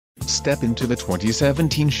step into the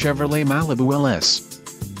 2017 Chevrolet Malibu LS.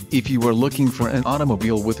 If you are looking for an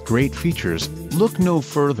automobile with great features, look no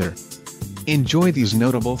further. Enjoy these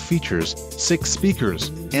notable features: 6 speakers,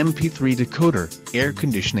 MP3 decoder, air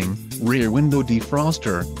conditioning, rear window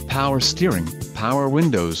defroster, power steering, power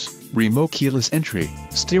windows, remote keyless entry,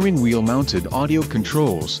 steering wheel mounted audio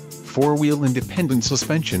controls, 4-wheel independent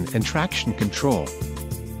suspension and traction control.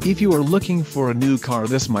 If you are looking for a new car,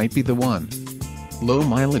 this might be the one. Low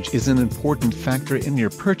mileage is an important factor in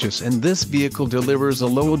your purchase, and this vehicle delivers a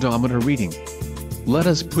low odometer reading. Let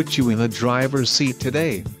us put you in the driver's seat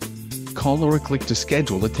today. Call or click to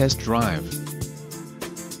schedule a test drive.